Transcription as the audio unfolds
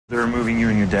They're moving you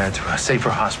and your dad to a safer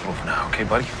hospital for now, okay,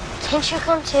 buddy? Can't you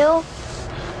come too?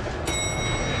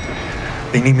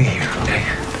 They need me here, okay?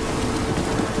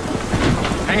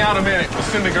 Hang out a minute. We'll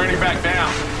send the gurney back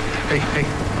down. Hey,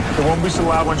 there won't be so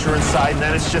loud once you're inside, and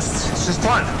then it's just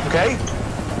fun, okay?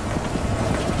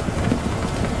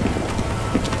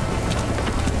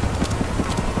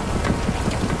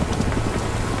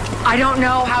 I don't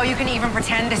know how you can even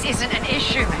pretend this isn't an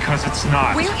issue. Because it's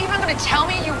not. Were you even going to tell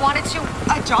me you wanted to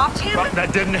adopt him? But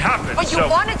that didn't happen. But you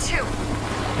wanted to.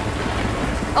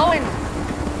 Owen,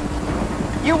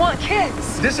 you want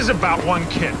kids. This is about one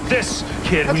kid. This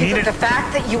kid Okay, needed... but the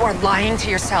fact that you are lying to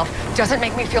yourself doesn't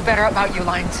make me feel better about you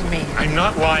lying to me. I'm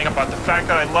not lying about the fact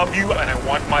that I love you and I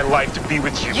want my life to be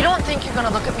with you. You don't think you're going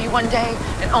to look at me one day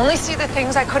and only see the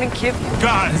things I couldn't give you?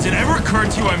 God, has it ever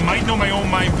occurred to you I might know my own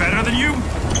mind better than you?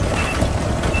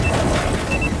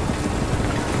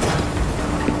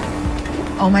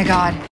 Oh my God.